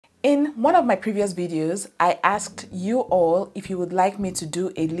In one of my previous videos, I asked you all if you would like me to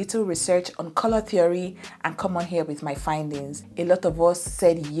do a little research on color theory and come on here with my findings. A lot of us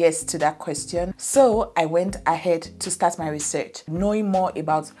said yes to that question, so I went ahead to start my research, knowing more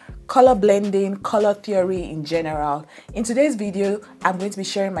about color blending, color theory in general. In today's video, I'm going to be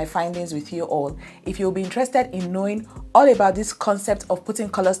sharing my findings with you all. If you'll be interested in knowing all about this concept of putting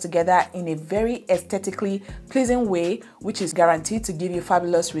colors together in a very aesthetically pleasing way, which is guaranteed to give you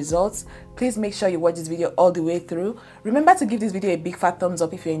fabulous results, please make sure you watch this video all the way through. Remember to give this video a big fat thumbs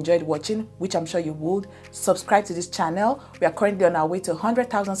up if you enjoyed watching, which I'm sure you would. Subscribe to this channel. We are currently on our way to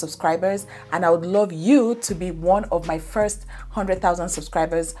 100,000 subscribers, and I would love you to be one of my first 100,000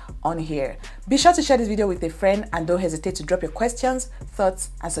 subscribers on here. Be sure to share this video with a friend, and don't hesitate to drop your questions,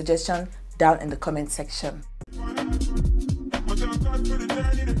 thoughts, and suggestions down in the comment section.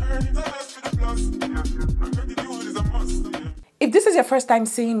 If this is your first time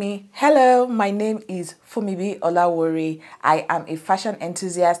seeing me, hello, my name is Funmibi Olawore. I am a fashion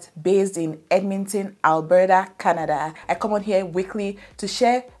enthusiast based in Edmonton, Alberta, Canada. I come on here weekly to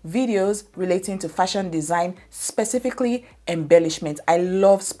share videos relating to fashion design, specifically embellishment. I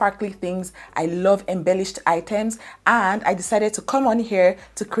love sparkly things. I love embellished items, and I decided to come on here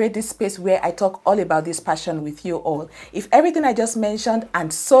to create this space where I talk all about this passion with you all. If everything I just mentioned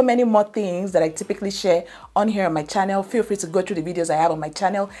and so many more things that I typically share on here on my channel, feel free to go through the videos I have on my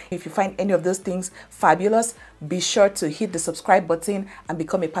channel. If you find any of those things fabulous, be sure to hit the subscribe button and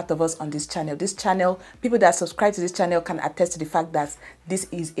become a part of us on this channel. This channel, people that subscribe to this channel can attest to the fact that this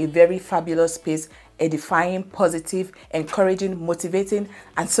is a very fabulous space, edifying, positive, encouraging, motivating,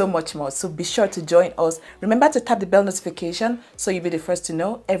 and so much more. So be sure to join us. Remember to tap the bell notification so you'll be the first to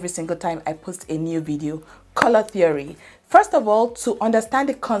know every single time I post a new video. Color theory. First of all, to understand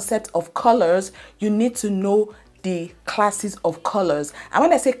the concept of colors, you need to know the classes of colors. And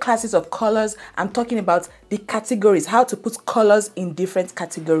when I say classes of colors, I'm talking about the categories, how to put colors in different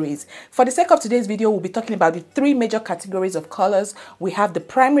categories. For the sake of today's video, we'll be talking about the three major categories of colors. We have the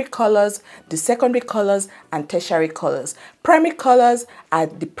primary colors, the secondary colors, and tertiary colors. Primary colors are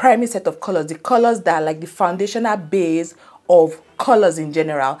the primary set of colors, the colors that are like the foundational base of colors in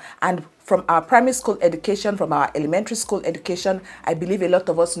general. And from our primary school education, from our elementary school education, I believe a lot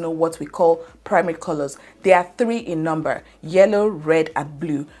of us know what we call primary colors. There are three in number: yellow, red, and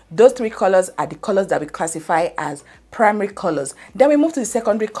blue. Those three colors are the colors that we classify as primary colors. Then we move to the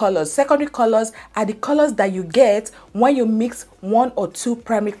secondary colors. Secondary colors are the colors that you get when you mix one or two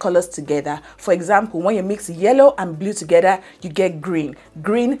primary colors together. For example, when you mix yellow and blue together, you get green.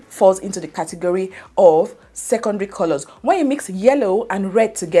 Green falls into the category of secondary colors. When you mix yellow and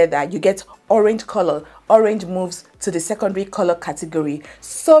red together, you get orange color. Orange moves to the secondary color category.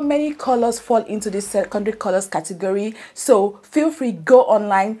 So many colors fall into the secondary colors category. So feel free, go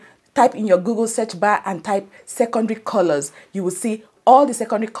online, type in your Google search bar and type secondary colors. You will see all the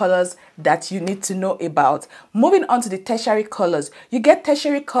secondary colors that you need to know about. Moving on to the tertiary colors. You get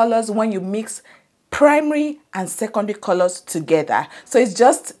tertiary colors when you mix primary and secondary colors together. So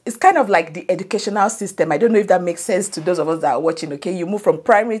it's kind of like the educational system. I don't know if that makes sense to those of us that are watching, okay? You move from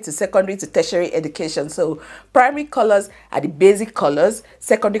primary to secondary to tertiary education. So primary colors are the basic colors.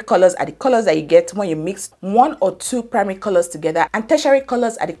 Secondary colors are the colors that you get when you mix one or two primary colors together. And tertiary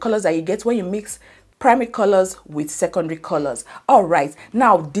colors are the colors that you get when you mix primary colors with secondary colors. All right,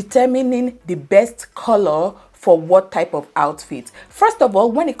 now determining the best color for what type of outfit. First of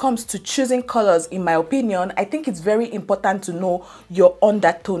all, when it comes to choosing colors, in my opinion, I think it's very important to know your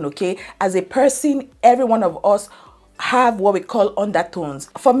undertone, okay? As a person, every one of us have what we call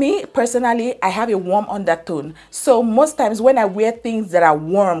undertones. For me personally, I have a warm undertone. So most times when I wear things that are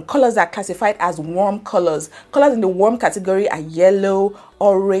warm, colors are classified as warm colors. Colors in the warm category are yellow,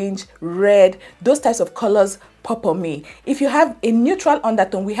 orange, red. Those types of colors pop on me. If you have a neutral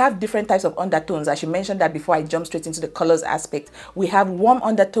undertone, we have different types of undertones. I should mention that before I jump straight into the colors aspect. We have warm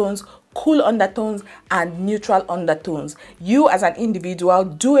undertones, cool undertones, and neutral undertones. You as an individual,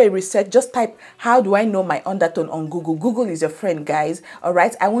 do a research. Just type, how do I know my undertone on Google? Google is your friend, guys. All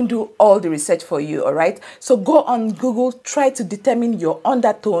right, I won't do all the research for you. All right, so go on Google, try to determine your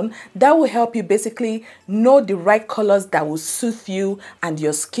undertone. That will help you basically know the right colors that will suit you and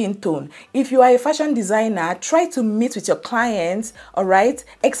your skin tone. If you are a fashion designer, try to meet with your clients, all right,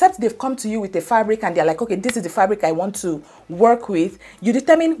 except they've come to you with a fabric and they're like, okay, this is the fabric I want to work with. You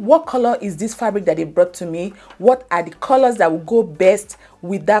determine what color is this fabric that they brought to me, what are the colors that will go best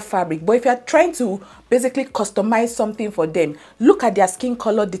with that fabric. But if you're trying to basically customize something for them, look at their skin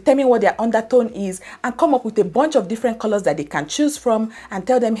color, determine what their undertone is, and come up with a bunch of different colors that they can choose from, and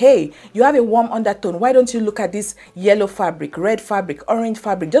tell them, hey, you have a warm undertone, why don't you look at this yellow fabric, red fabric, orange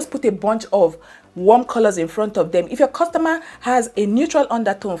fabric. Just put a bunch of warm colors in front of them. If your customer has a neutral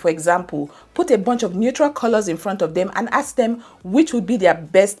undertone, for example, put a bunch of neutral colors in front of them and ask them which would be their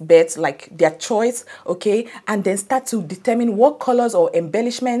best bet, like their choice, okay? And then start to determine what colors or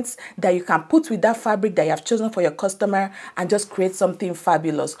embellishments that you can put with that fabric that you have chosen for your customer, and just create something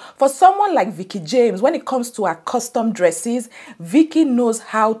fabulous. For someone like Vicky James, when it comes to her custom dresses, Vicky knows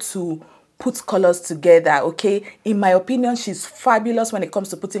how to put colors together, okay? In my opinion, she's fabulous when it comes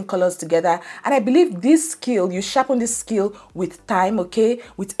to putting colors together. And I believe this skill, you sharpen this skill with time, okay?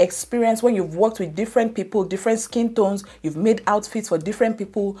 With experience, when you've worked with different people, different skin tones, you've made outfits for different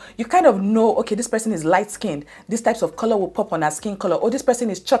people, you kind of know, okay, this person is light-skinned, these types of color will pop on her skin color, or this person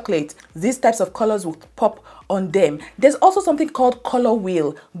is chocolate, these types of colors will pop on them. There's also something called color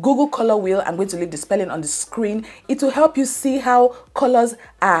wheel. Google color wheel. I'm going to leave the spelling on the screen. It will help you see how colors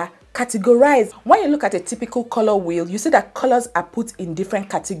are categorized. When you look at a typical color wheel, you see that colors are put in different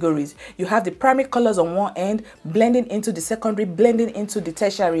categories. You have the primary colors on one end, blending into the secondary, blending into the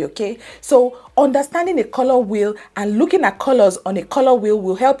tertiary, okay? So understanding a color wheel and looking at colors on a color wheel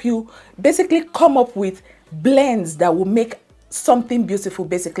will help you basically come up with blends that will make something beautiful.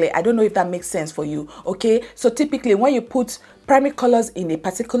 Basically, I don't know if that makes sense for you, okay? So typically when you put primary colors in a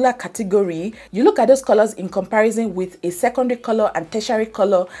particular category, you look at those colors in comparison with a secondary color and tertiary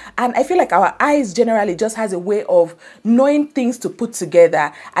color, and I feel like our eyes generally just has a way of knowing things to put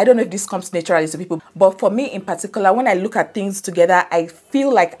together. I don't know if this comes naturally to people, but for me in particular, when I look at things together, I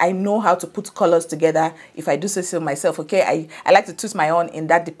feel like I know how to put colors together, if I do say so myself, okay? I like to toot my own in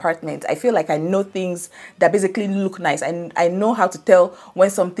that department. I feel like I know things that basically look nice, and I know how to tell when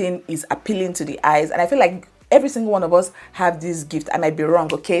something is appealing to the eyes, and I feel like every single one of us have this gift. I might be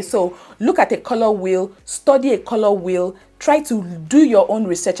wrong, okay? So look at a color wheel, study a color wheel, try to do your own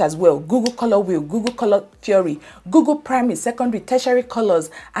research as well. Google color wheel, Google color theory, Google primary, secondary, tertiary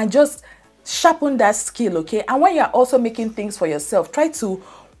colors, and just sharpen that skill, okay? And when you're also making things for yourself, try to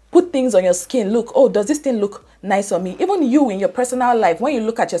put things on your skin. Look, oh, does this thing look nice on me? Even you in your personal life, when you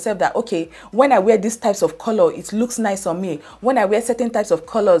look at yourself that, okay, when I wear these types of color, it looks nice on me. When I wear certain types of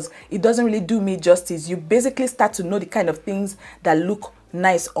colors, it doesn't really do me justice. You basically start to know the kind of things that look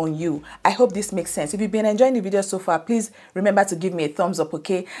nice on you. I hope this makes sense. If you've been enjoying the video so far, please remember to give me a thumbs up,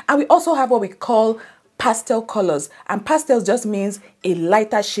 okay? And we also have what we call pastel colors, and pastel just means a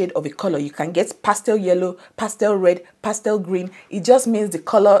lighter shade of a color. You can get pastel yellow, pastel red, pastel green. It just means the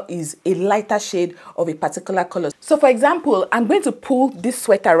color is a lighter shade of a particular color. So for example, I'm going to pull this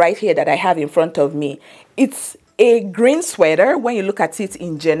sweater right here that I have in front of me. It's a green sweater when you look at it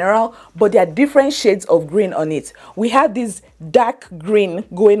in general, but there are different shades of green on it. We have this dark green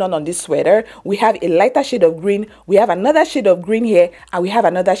going on this sweater. We have a lighter shade of green. We have another shade of green here, and we have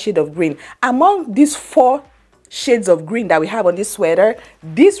another shade of green. Among these 4 shades of green that we have on this sweater,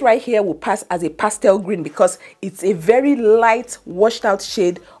 this right here will pass as a pastel green because it's a very light washed out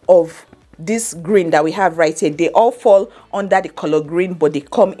shade of this green that we have right here. They all fall under the color green, but they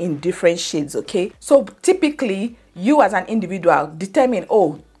come in different shades, okay? So typically you as an individual determine,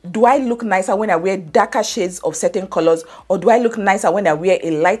 oh, do I look nicer when I wear darker shades of certain colors, or do I look nicer when I wear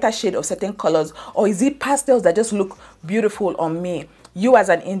a lighter shade of certain colors, or is it pastels that just look beautiful on me? You as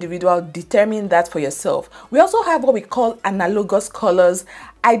an individual determine that for yourself. We also have what we call analogous colors.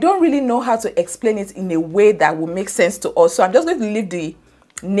 I don't really know how to explain it in a way that will make sense to us, so I'm just going to leave the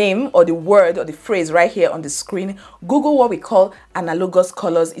name or the word or the phrase right here on the screen. Google what we call analogous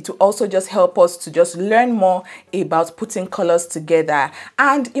colors. It will also just help us to just learn more about putting colors together.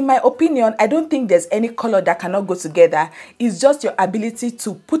 And in my opinion, I don't think there's any color that cannot go together. It's just your ability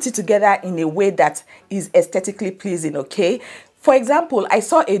to put it together in a way that is aesthetically pleasing, okay? For example, I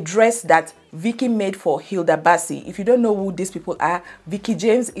saw a dress that Vicky made for Hilda Bassi. If you don't know who these people are, Vicky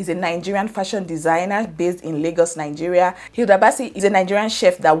James is a Nigerian fashion designer based in Lagos, Nigeria. Hilda Bassi is a Nigerian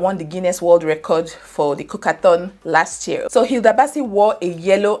chef that won the Guinness World Record for the cookathon last year. So Hilda Bassi wore a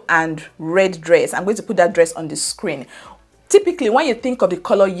yellow and red dress. I'm going to put that dress on the screen. Typically, when you think of the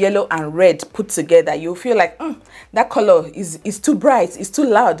color yellow and red put together, you feel like, that color is too bright, it's too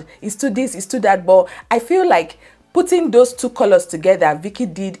loud, it's too this, it's too that. But I feel like putting those 2 colors together, Vicky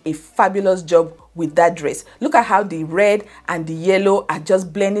did a fabulous job with that dress. Look at how the red and the yellow are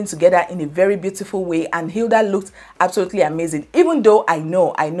just blending together in a very beautiful way, and Hilda looked absolutely amazing. Even though I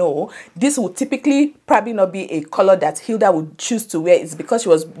know this would typically probably not be a color that Hilda would choose to wear. It's because she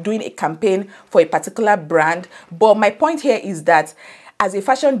was doing a campaign for a particular brand. But my point here is that as a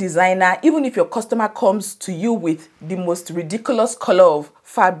fashion designer, even if your customer comes to you with the most ridiculous color of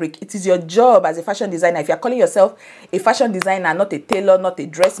fabric, it is your job as a fashion designer. If you're calling yourself a fashion designer, not a tailor, not a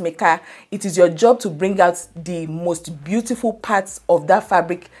dressmaker, it is your job to bring out the most beautiful parts of that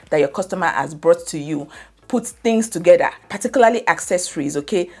fabric that your customer has brought to you. Put things together, particularly accessories,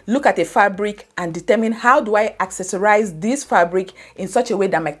 okay? Look at a fabric and determine, how do I accessorize this fabric in such a way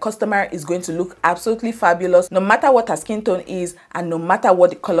that my customer is going to look absolutely fabulous, no matter what her skin tone is and no matter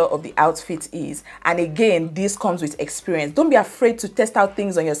what the color of the outfit is. And again, this comes with experience. Don't be afraid to test out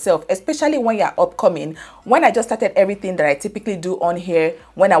things on yourself, especially when you're upcoming. When I just started everything that I typically do on here,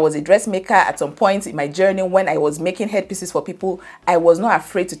 when I was a dressmaker at some point in my journey, when I was making headpieces for people, I was not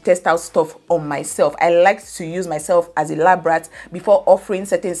afraid to test out stuff on myself. I liked to use myself as a lab rat before offering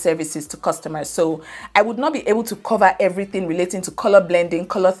certain services to customers. So I would not be able to cover everything relating to color blending,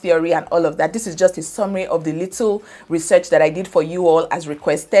 color theory, and all of that. This is just a summary of the little research that I did for you all as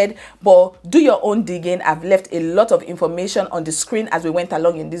requested, but do your own digging. I've left a lot of information on the screen as we went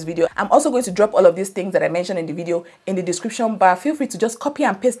along in this video. I'm also going to drop all of these things that I mentioned in the video in the description bar. Feel free to just copy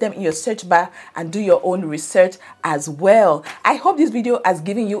and paste them in your search bar and do your own research as well. I hope this video has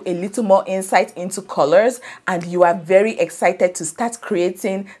given you a little more insight into colors and you are very excited to start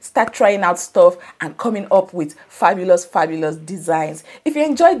creating, start trying out stuff and coming up with fabulous designs. If you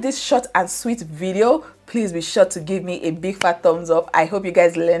enjoyed this short and sweet video, please be sure to give me a big fat thumbs up. I hope you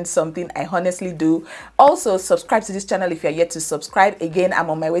guys learned something. I honestly do. Also, subscribe to this channel if you're yet to subscribe. Again, I'm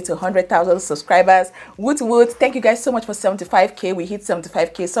on my way to 100,000 subscribers. Woot woot. Thank you guys so much for 75k. We hit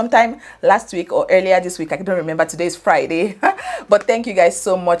 75k sometime last week or earlier this week. I don't remember. Today is Friday. But thank you guys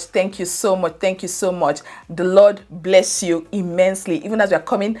so much. Thank you so much. Thank you so much. The Lord bless you immensely. Even as we are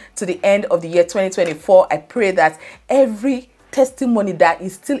coming to the end of the year 2024, I pray that every testimony that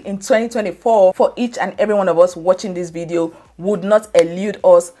is still in 2024 for each and every one of us watching this video would not elude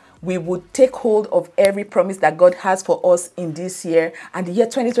us. We would take hold of every promise that God has for us in this year, and the year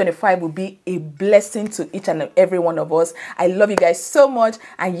 2025 will be a blessing to each and every one of us. I love you guys so much,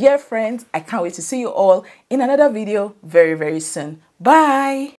 and yeah, friends, I can't wait to see you all in another video very soon.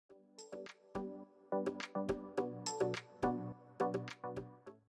 Bye.